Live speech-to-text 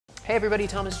Hey everybody,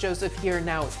 Thomas Joseph here.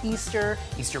 Now Easter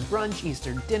brunch,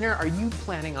 Easter dinner. Are you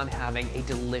planning on having a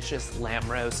delicious lamb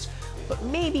roast? But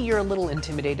maybe you're a little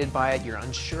intimidated by it, you're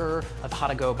unsure of how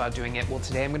to go about doing it. Well,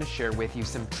 today I'm gonna share with you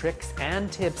some tricks and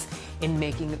tips in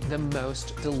making the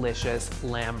most delicious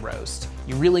lamb roast.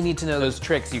 You really need to know those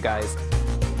tricks, you guys.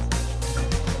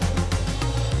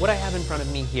 What I have in front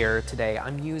of me here today,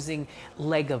 I'm using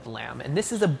leg of lamb, and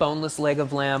this is a boneless leg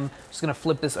of lamb. I'm just gonna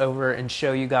flip this over and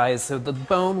show you guys. So the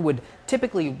bone would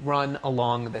typically run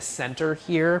along the center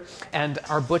here, and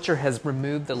our butcher has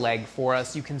removed the leg for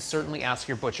us. You can certainly ask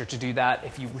your butcher to do that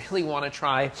if you really wanna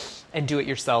try and do it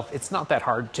yourself. It's not that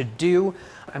hard to do.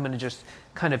 I'm gonna just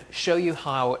kind of show you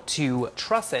how to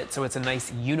truss it so it's a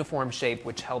nice uniform shape,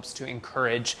 which helps to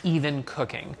encourage even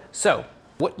cooking. So,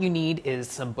 what you need is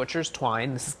some butcher's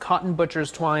twine. This is cotton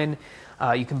butcher's twine.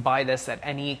 You can buy this at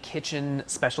any kitchen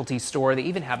specialty store. They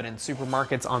even have it in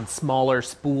supermarkets on smaller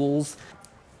spools.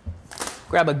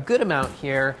 Grab a good amount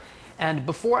here. And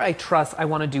before I truss, I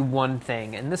want to do one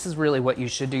thing, and this is really what you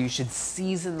should do. You should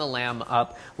season the lamb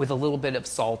up with a little bit of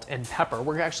salt and pepper.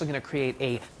 We're actually going to create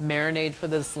a marinade for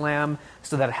this lamb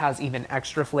so that it has even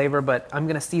extra flavor, but I'm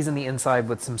going to season the inside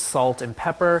with some salt and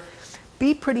pepper.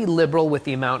 Be pretty liberal with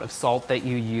the amount of salt that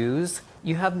you use.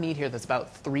 You have meat here that's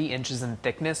about 3 inches in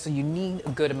thickness, so you need a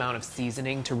good amount of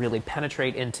seasoning to really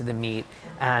penetrate into the meat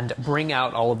and bring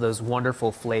out all of those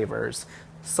wonderful flavors.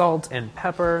 Salt and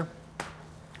pepper.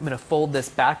 I'm gonna fold this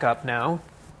back up now.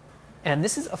 And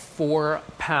this is a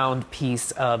 4-pound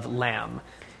piece of lamb.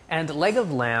 And leg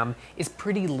of lamb is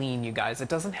pretty lean, you guys. It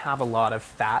doesn't have a lot of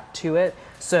fat to it,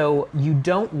 so you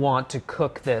don't want to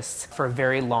cook this for a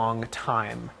very long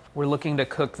time. We're looking to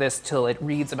cook this till it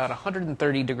reads about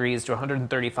 130 degrees to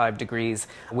 135 degrees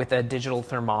with a digital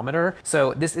thermometer.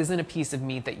 So this isn't a piece of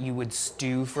meat that you would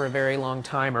stew for a very long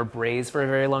time or braise for a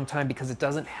very long time because it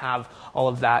doesn't have all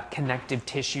of that connective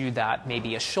tissue that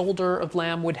maybe a shoulder of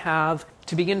lamb would have.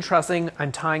 To begin trussing,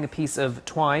 I'm tying a piece of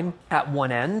twine at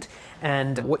one end.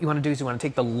 And what you want to do is you want to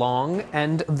take the long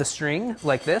end of the string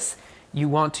like this. You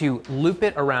want to loop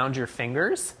it around your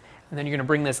fingers. And then you're going to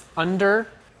bring this under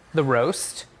the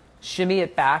roast. Shimmy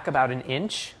it back about 1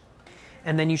 inch,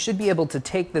 and then you should be able to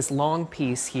take this long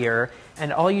piece here,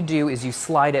 and all you do is you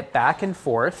slide it back and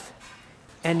forth,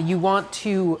 and you want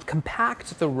to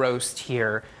compact the roast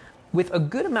here with a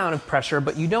good amount of pressure,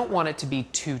 but you don't want it to be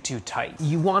too tight.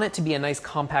 You want it to be a nice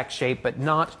compact shape, but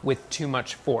not with too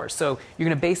much force. So you're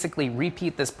gonna basically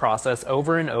repeat this process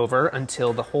over and over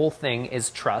until the whole thing is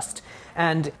trussed.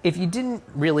 And if you didn't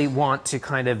really want to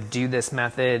kind of do this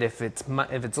method, if it's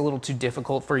a little too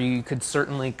difficult for you, you could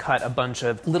certainly cut a bunch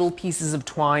of little pieces of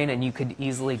twine and you could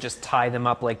easily just tie them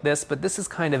up like this. But this is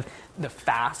kind of the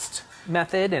fast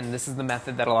method, and this is the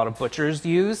method that a lot of butchers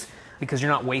use, because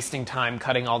you're not wasting time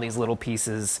cutting all these little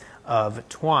pieces of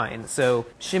twine. So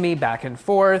shimmy back and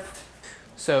forth.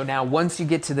 So now once you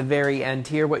get to the very end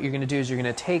here, what you're gonna do is you're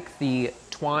gonna take the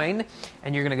twine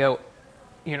and you're gonna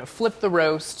flip the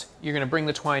roast, you're gonna bring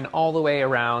the twine all the way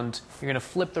around, you're gonna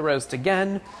flip the roast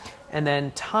again, and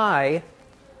then tie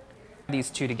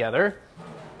these two together.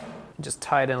 Just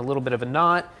tie it in a little bit of a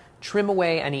knot, trim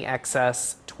away any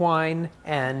excess twine,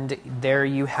 and there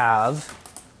you have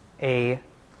a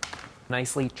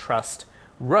nicely trussed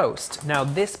roast. Now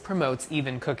this promotes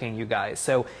even cooking, you guys.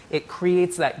 So it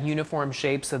creates that uniform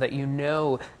shape so that you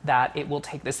know that it will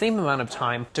take the same amount of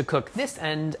time to cook this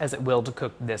end as it will to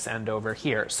cook this end over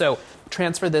here. So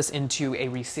transfer this into a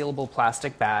resealable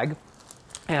plastic bag,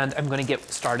 and I'm gonna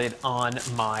get started on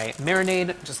my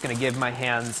marinade. Just gonna give my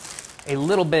hands a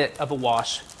little bit of a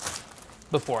wash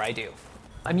before I do.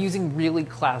 I'm using really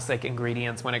classic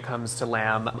ingredients when it comes to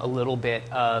lamb. A little bit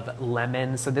of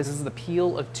lemon. So this is the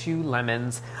peel of 2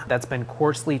 lemons that's been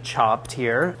coarsely chopped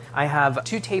here. I have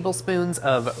 2 tablespoons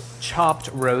of chopped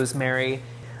rosemary,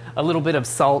 a little bit of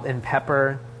salt and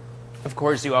pepper. Of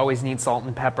course, you always need salt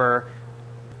and pepper.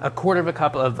 1/4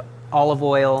 cup of olive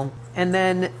oil, and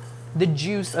then the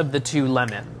juice of the 2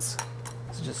 lemons.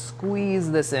 So just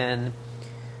squeeze this in,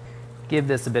 give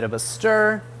this a bit of a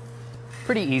stir.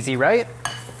 Pretty easy, right?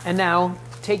 And now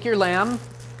take your lamb,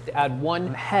 add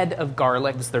 1 head of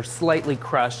garlic, so they're slightly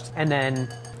crushed, and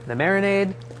then the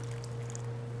marinade.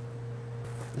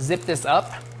 Zip this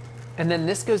up, and then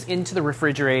this goes into the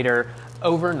refrigerator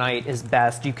overnight is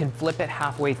best. You can flip it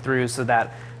halfway through so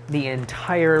that the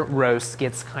entire roast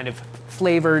gets kind of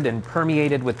flavored and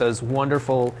permeated with those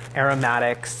wonderful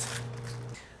aromatics.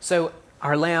 So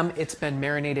Our lamb, it's been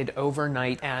marinated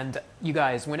overnight, and you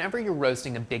guys, whenever you're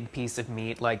roasting a big piece of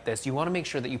meat like this, you want to make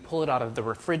sure that you pull it out of the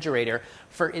refrigerator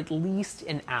for at least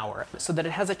an hour so that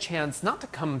it has a chance not to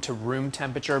come to room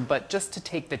temperature, but just to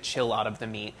take the chill out of the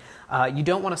meat. You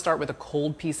don't want to start with a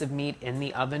cold piece of meat in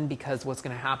the oven, because what's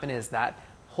going to happen is that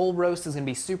whole roast is going to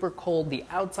be super cold. The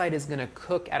outside is going to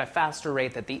cook at a faster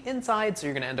rate than the inside, so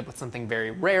you're going to end up with something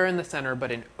very rare in the center,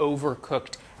 but an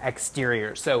overcooked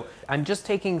exterior. So I'm just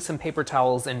taking some paper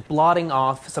towels and blotting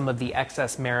off some of the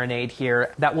excess marinade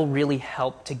here. That will really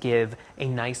help to give a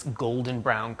nice golden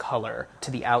brown color to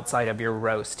the outside of your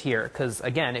roast here. Because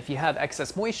again, if you have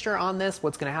excess moisture on this,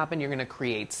 what's going to happen, you're going to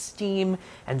create steam,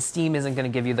 and steam isn't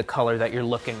going to give you the color that you're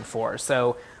looking for.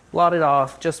 So blot it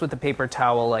off just with a paper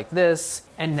towel like this,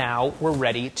 and now we're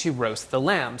ready to roast the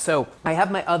lamb. So I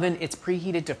have my oven, it's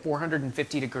preheated to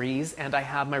 450 degrees, and I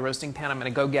have my roasting pan. I'm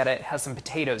gonna go get it. It has some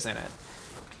potatoes in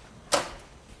it.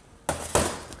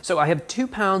 So I have 2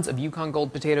 pounds of Yukon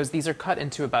Gold potatoes. These are cut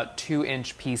into about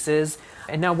 2-inch pieces.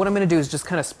 And now what I'm gonna do is just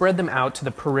kind of spread them out to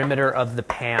the perimeter of the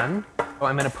pan.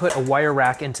 I'm going to put a wire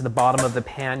rack into the bottom of the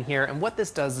pan here, and what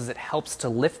this does is it helps to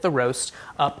lift the roast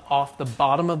up off the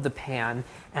bottom of the pan,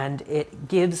 and it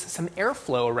gives some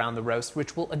airflow around the roast,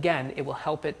 which will, again, it will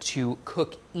help it to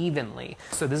cook evenly.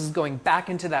 So this is going back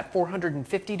into that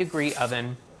 450 degree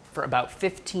oven for about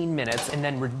 15 minutes, and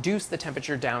then reduce the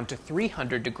temperature down to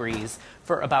 300 degrees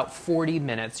for about 40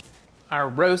 minutes. Our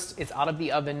roast is out of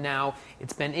the oven now.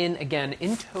 It's been in, again,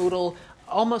 in total,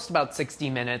 almost about 60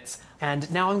 minutes.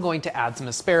 And now I'm going to add some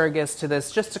asparagus to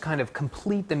this just to kind of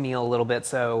complete the meal a little bit.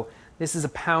 So this is a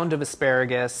pound of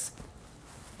asparagus.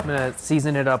 I'm gonna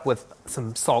season it up with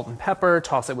some salt and pepper,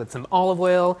 toss it with some olive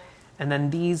oil, and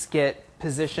then these get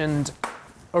positioned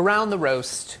around the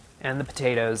roast and the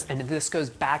potatoes. And this goes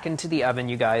back into the oven,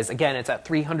 you guys. Again, it's at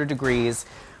 300 degrees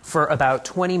for about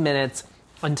 20 minutes.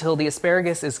 Until the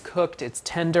asparagus is cooked, it's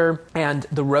tender, and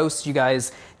the roast, you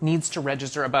guys, needs to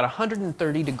register about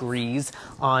 130 degrees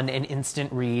on an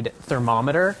instant read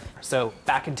thermometer. So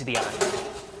back into the oven.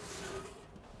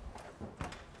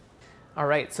 All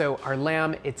right, so our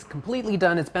lamb, it's completely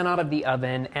done. It's been out of the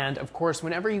oven. And of course,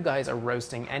 whenever you guys are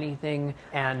roasting anything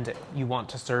and you want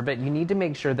to serve it, you need to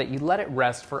make sure that you let it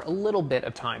rest for a little bit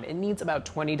of time. It needs about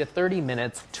 20 to 30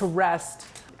 minutes to rest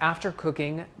after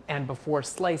cooking and before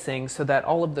slicing, so that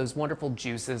all of those wonderful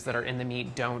juices that are in the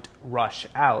meat don't rush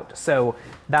out. So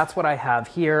that's what I have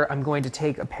here. I'm going to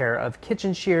take a pair of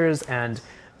kitchen shears, and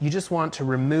you just want to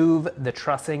remove the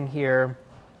trussing here.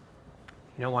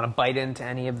 You don't want to bite into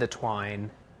any of the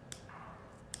twine.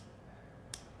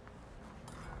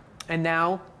 And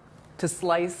now, to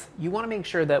slice, you want to make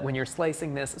sure that when you're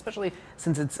slicing this, especially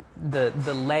since it's the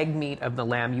leg meat of the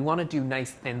lamb, you want to do nice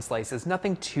thin slices,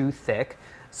 nothing too thick.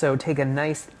 So take a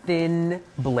nice thin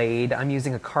blade. I'm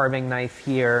using a carving knife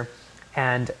here,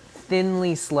 and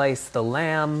thinly slice the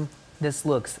lamb. This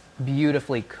looks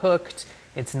beautifully cooked.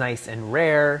 It's nice and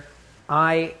rare.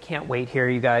 I can't wait here,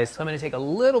 you guys. So I'm going to take a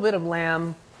little bit of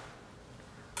lamb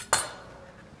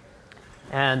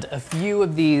and a few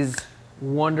of these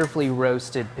wonderfully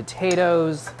roasted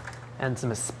potatoes and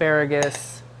some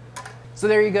asparagus. So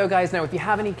there you go, guys. Now, if you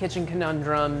have any kitchen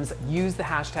conundrums, use the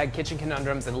hashtag kitchen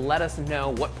conundrums and let us know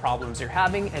what problems you're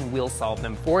having, and we'll solve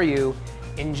them for you.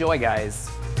 Enjoy,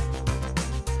 guys.